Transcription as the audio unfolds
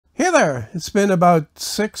Hey there, it's been about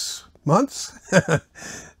 6 months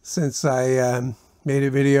since I made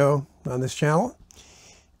a video on this channel,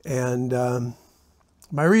 and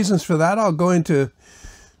my reasons for that I'll go into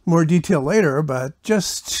more detail later, but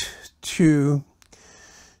just to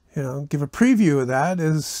give a preview of that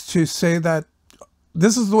is to say that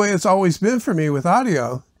this is the way it's always been for me with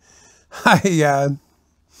audio. I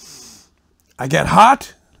get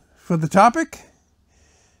hot for the topic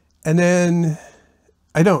and then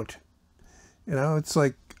I don't. It's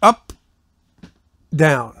like up,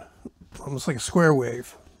 down, almost like a square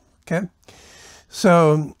wave. Okay.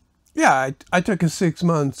 So yeah, I took a 6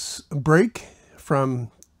 months break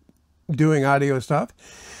from doing audio stuff.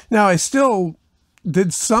 Now I still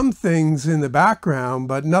did some things in the background,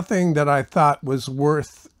 but nothing that I thought was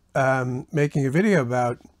worth making a video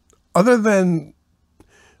about, other than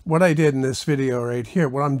what I did in this video right here,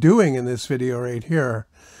 what I'm doing in this video right here,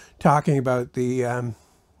 talking about the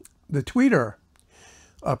tweeter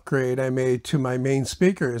upgrade I made to my main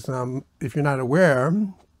speakers. Now, if you're not aware,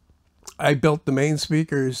 I built the main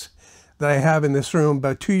speakers that I have in this room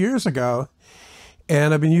about 2 years ago,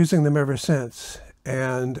 and I've been using them ever since.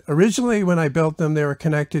 And originally when I built them, they were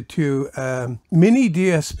connected to a mini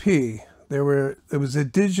DSP. It was a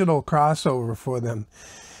digital crossover for them.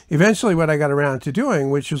 Eventually what I got around to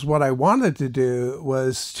doing, which is what I wanted to do,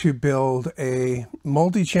 was to build a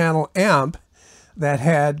multi-channel amp that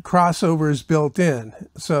had crossovers built in,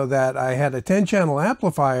 so that I had a 10-channel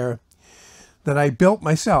amplifier that I built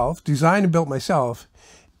myself, designed and built myself,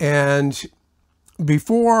 and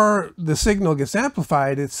before the signal gets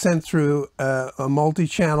amplified, it's sent through a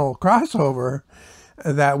multi-channel crossover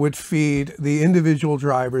that would feed the individual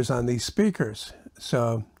drivers on these speakers.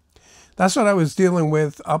 So that's what I was dealing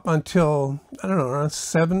with up until, I don't know, around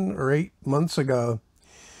 7 or 8 months ago,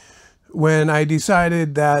 when I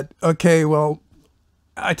decided that, okay, well,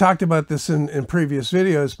 I talked about this in previous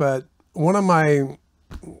videos, but one of my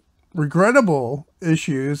regrettable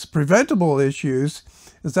issues, preventable issues,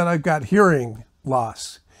 is that I've got hearing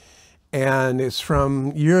loss. And it's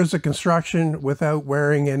from years of construction without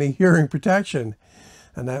wearing any hearing protection.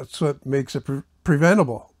 And that's what makes it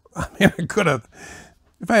preventable. I mean, I could have,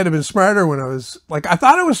 if I had been smarter when I was, I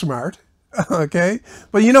thought I was smart, okay?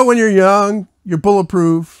 But when you're young, you're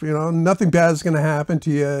bulletproof, nothing bad is going to happen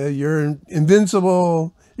to you. You're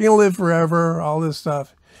invincible. You're going to live forever, all this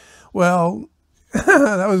stuff. Well,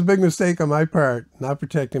 that was a big mistake on my part, not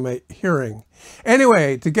protecting my hearing.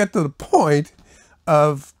 Anyway, to get to the point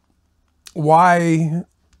of why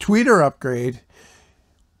tweeter upgrade,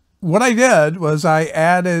 what I did was I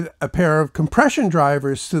added a pair of compression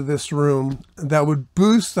drivers to this room that would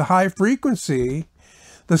boost the high frequency,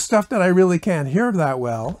 the stuff that I really can't hear that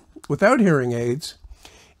well without hearing aids.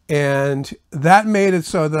 And that made it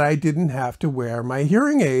so that I didn't have to wear my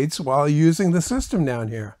hearing aids while using the system down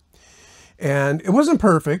here. And it wasn't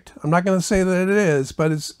perfect. I'm not going to say that it is,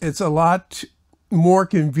 but it's a lot more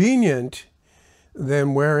convenient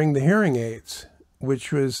than wearing the hearing aids,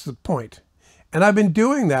 which was the point. And I've been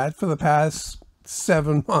doing that for the past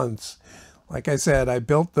 7 months. Like I said, I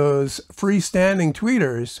built those freestanding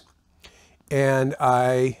tweeters, and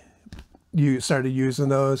I started using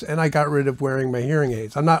those, and I got rid of wearing my hearing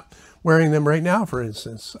aids. I'm not wearing them right now, for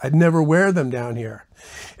instance. I'd never wear them down here.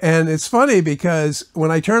 And it's funny because when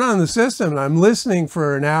I turn on the system and I'm listening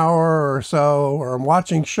for an hour or so, or I'm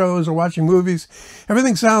watching shows or watching movies,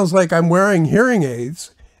 everything sounds like I'm wearing hearing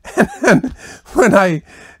aids. And then when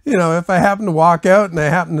if I happen to walk out and I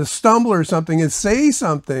happen to stumble or something and say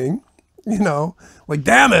something, like,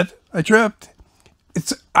 damn it, I tripped.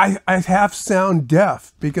 I half sound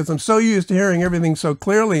deaf because I'm so used to hearing everything so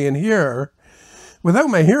clearly in here. Without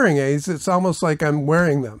my hearing aids, it's almost like I'm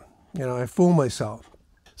wearing them. I fool myself.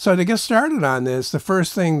 So to get started on this, the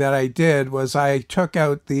first thing that I did was I took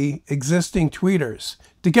out the existing tweeters.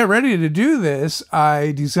 To get ready to do this,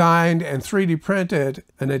 I designed and 3D printed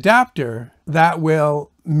an adapter that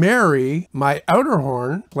will marry my outer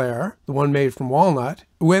horn player, the one made from walnut,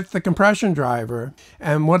 with the compression driver.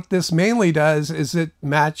 And what this mainly does is it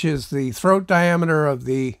matches the throat diameter of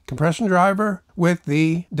the compression driver with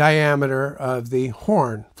the diameter of the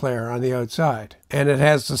horn player on the outside. And it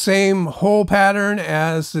has the same hole pattern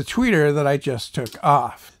as the tweeter that I just took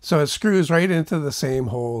off. So it screws right into the same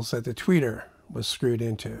holes that the tweeter was screwed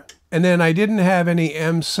into. And then I didn't have any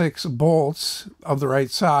M6 bolts of the right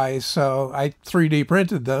size, so I 3D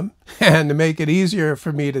printed them. And to make it easier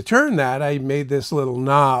for me to turn that, I made this little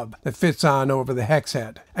knob that fits on over the hex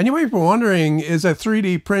head. And you might be wondering, is a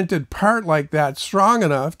 3D printed part like that strong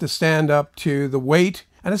enough to stand up to the weight?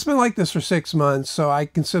 And it's been like this for 6 months, so I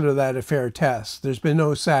consider that a fair test. There's been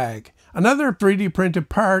no sag. Another 3D printed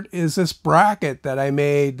part is this bracket that I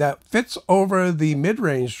made that fits over the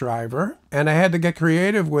mid-range driver. And I had to get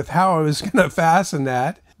creative with how I was going to fasten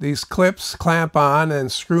that. These clips clamp on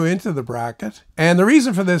and screw into the bracket. And the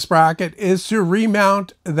reason for this bracket is to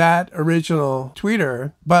remount that original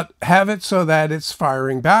tweeter, but have it so that it's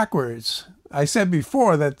firing backwards. I said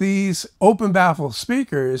before that these open baffle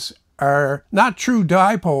speakers are not true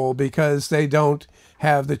dipole because they don't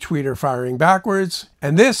have the tweeter firing backwards.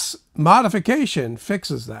 And this modification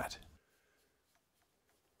fixes that.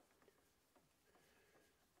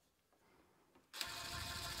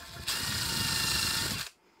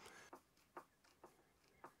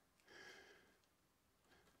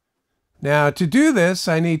 Now, to do this,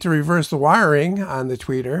 I need to reverse the wiring on the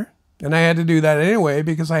tweeter. And I had to do that anyway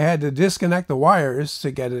because I had to disconnect the wires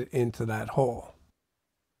to get it into that hole.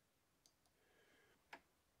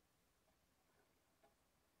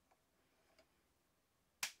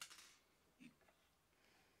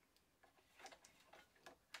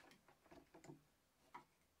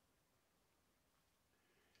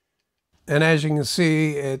 And as you can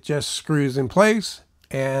see, it just screws in place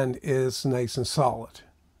and is nice and solid.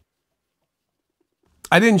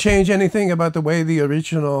 I didn't change anything about the way the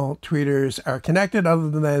original tweeters are connected other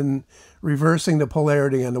than reversing the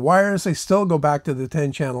polarity on the wires. They still go back to the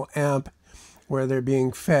 10-channel amp where they're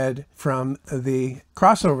being fed from the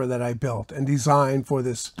crossover that I built and designed for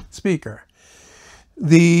this speaker.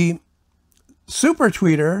 The super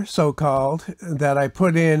tweeter, so-called, that I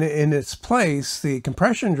put in its place, the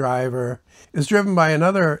compression driver, is driven by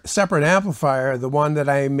another separate amplifier, the one that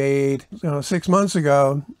I made 6 months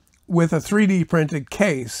ago, with a 3D printed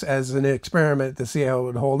case as an experiment to see how it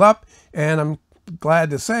would hold up. And I'm glad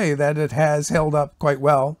to say that it has held up quite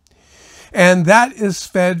well. And that is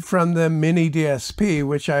fed from the mini DSP,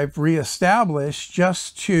 which I've reestablished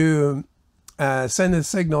just to send a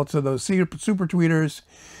signal to those super tweeters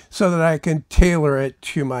so that I can tailor it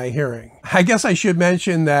to my hearing. I guess I should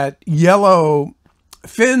mention that yellow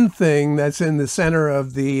fin thing that's in the center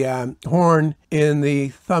of the horn in the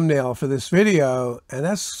thumbnail for this video, and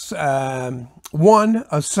that's one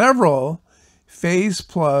of several phase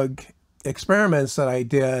plug experiments that I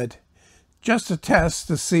did just to test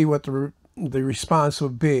to see what the response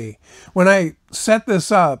would be. When I set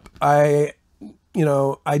this up, I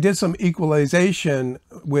did some equalization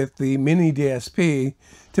with the mini DSP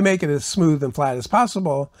to make it as smooth and flat as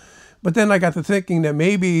possible, but then I got to thinking that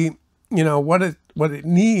maybe what it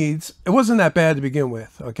needs, it wasn't that bad to begin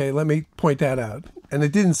with, okay? Let me point that out. And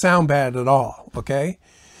it didn't sound bad at all, okay?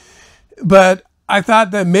 But I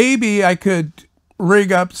thought that maybe I could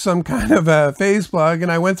rig up some kind of a phase plug,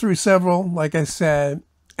 and I went through several, like I said,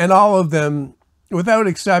 and all of them, without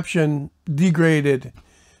exception, degraded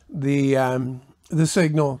the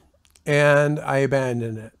signal, and I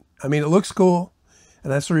abandoned it. I mean, it looks cool,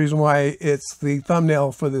 and that's the reason why it's the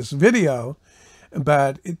thumbnail for this video,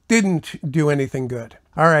 but it didn't do anything good.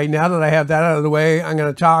 All right, now that I have that out of the way, I'm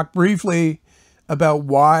going to talk briefly about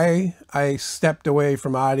why I stepped away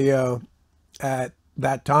from audio at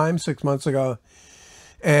that time, 6 months ago.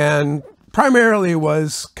 And primarily it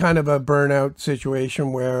was kind of a burnout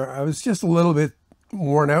situation where I was just a little bit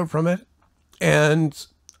worn out from it. And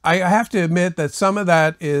I have to admit that some of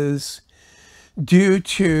that is due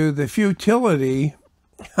to the futility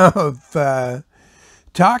of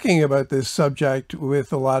talking about this subject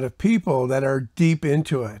with a lot of people that are deep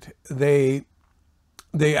into it. They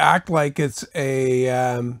act like it's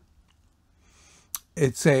a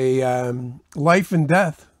life and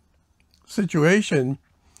death situation,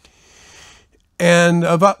 and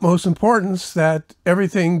of utmost importance that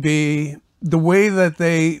everything be the way that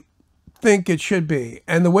they think it should be.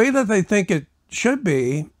 And the way that they think it should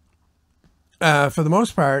be, for the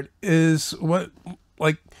most part, is what,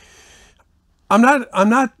 like, I'm not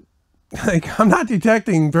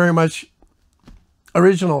detecting very much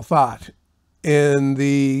original thought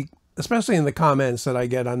in especially in the comments that I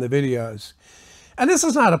get on the videos. And this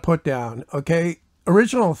is not a put down, okay?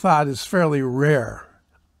 Original thought is fairly rare.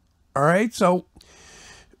 All right? So,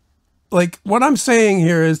 like, what I'm saying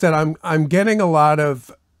here is that I'm getting a lot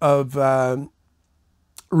of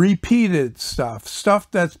repeated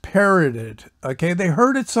stuff that's parroted, okay? They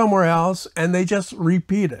heard it somewhere else and they just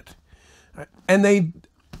repeat it. And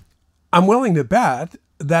I'm willing to bet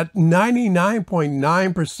that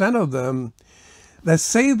 99.9% of them that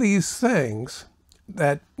say these things,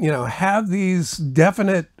 that, have these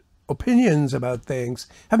definite opinions about things,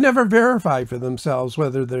 have never verified for themselves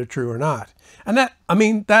whether they're true or not. And that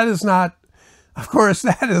is not, of course,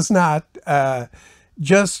 that is not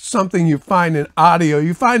just something you find in audio.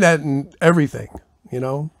 You find that in everything,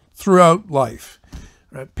 throughout life.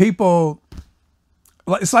 Right? People,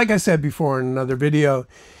 it's like I said before in another video,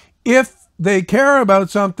 if they care about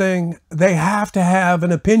something, they have to have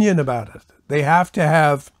an opinion about it. They have to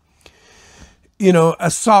have, you know,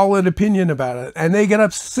 a solid opinion about it. And they get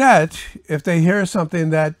upset if they hear something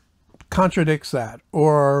that contradicts that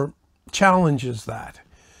or challenges that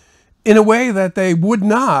in a way that they would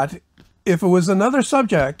not if it was another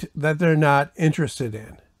subject that they're not interested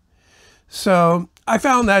in. So I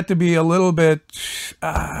found that to be a little bit,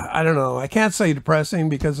 I don't know, I can't say depressing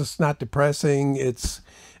because it's not depressing. It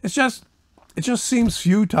just seems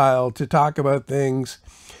futile to talk about things.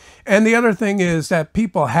 And the other thing is that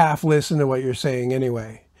people half listen to what you're saying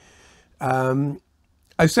anyway.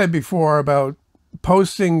 I said before about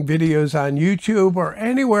posting videos on YouTube or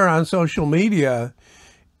anywhere on social media.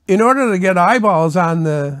 In order to get eyeballs on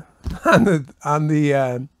the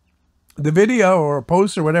video or a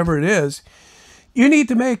post or whatever it is, you need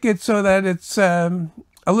to make it so that it's a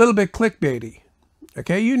little bit clickbaity.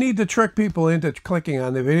 Okay, you need to trick people into clicking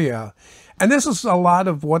on the video. And this is a lot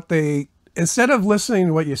of what they, instead of listening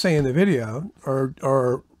to what you say in the video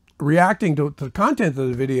or reacting to the content of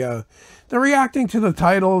the video, they're reacting to the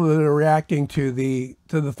title, they're reacting to the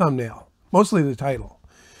thumbnail, mostly the title.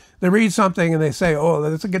 They read something and they say, oh,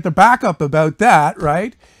 let's get the backup about that,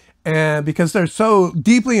 right? And because they're so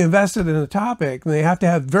deeply invested in the topic, and they have to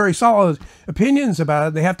have very solid opinions about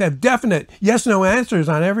it, they have to have definite yes-no answers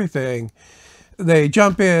on everything. They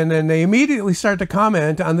jump in and they immediately start to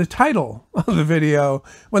comment on the title of the video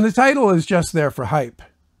when the title is just there for hype.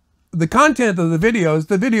 The content of the video is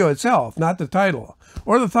the video itself, not the title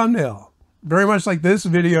or the thumbnail. Very much like this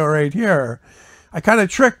video right here. I kind of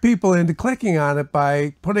trick people into clicking on it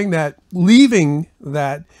by leaving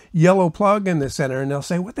that yellow plug in the center, and they'll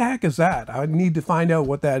say, what the heck is that? I need to find out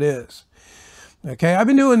what that is. Okay, I've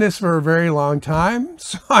been doing this for a very long time,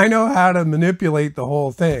 so I know how to manipulate the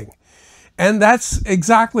whole thing. And that's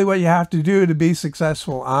exactly what you have to do to be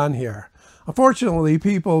successful on here. Unfortunately,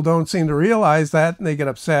 people don't seem to realize that, and they get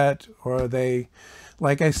upset, or they,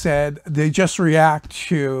 like I said, they just react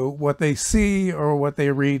to what they see or what they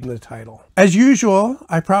read in the title. As usual,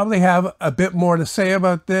 I probably have a bit more to say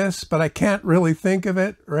about this, but I can't really think of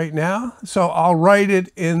it right now. So I'll write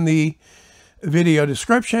it in the video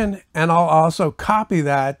description, and I'll also copy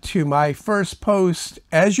that to my first post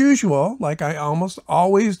as usual, like I almost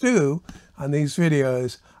always do on these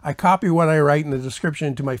videos. I copy what I write in the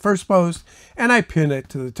description to my first post, and I pin it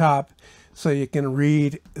to the top so you can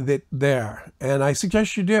read it there. And I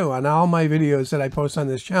suggest you do. On all my videos that I post on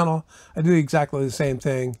this channel, I do exactly the same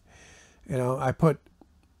thing. You know, I put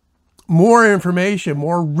more information,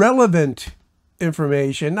 more relevant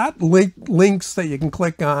information, not links that you can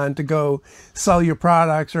click on to go sell your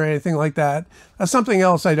products or anything like that. That's something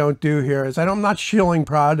else I don't do here, is I'm not shilling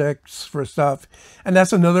products for stuff. And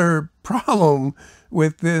that's another problem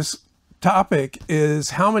with this topic,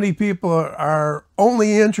 is how many people are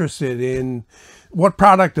only interested in what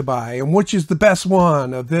product to buy and which is the best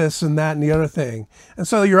one of this and that and the other thing. And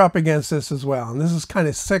so you're up against this as well. And this is kind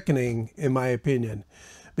of sickening, in my opinion,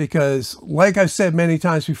 because like I've said many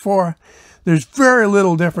times before, there's very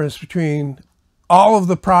little difference between all of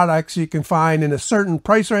the products you can find in a certain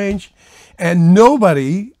price range, and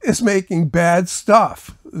nobody is making bad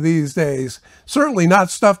stuff these days. Certainly not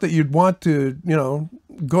stuff that you'd want to, you know,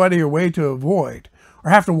 go out of your way to avoid, or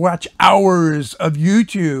have to watch hours of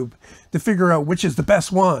YouTube to figure out which is the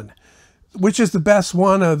best one. Which is the best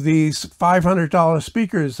one of these $500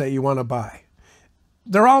 speakers that you want to buy.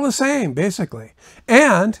 They're all the same, basically.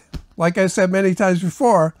 And, like I said many times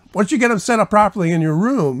before, once you get them set up properly in your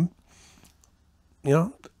room, you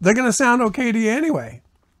know, they're going to sound okay to you anyway.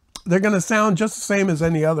 They're going to sound just the same as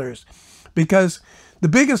any others. Because the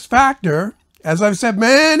biggest factor, as I've said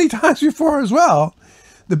many times before as well,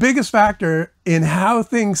 the biggest factor in how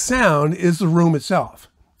things sound is the room itself.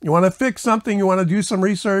 You want to fix something, you want to do some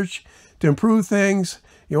research to improve things,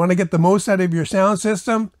 you want to get the most out of your sound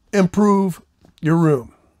system, improve your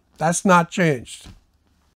room. That's not changed.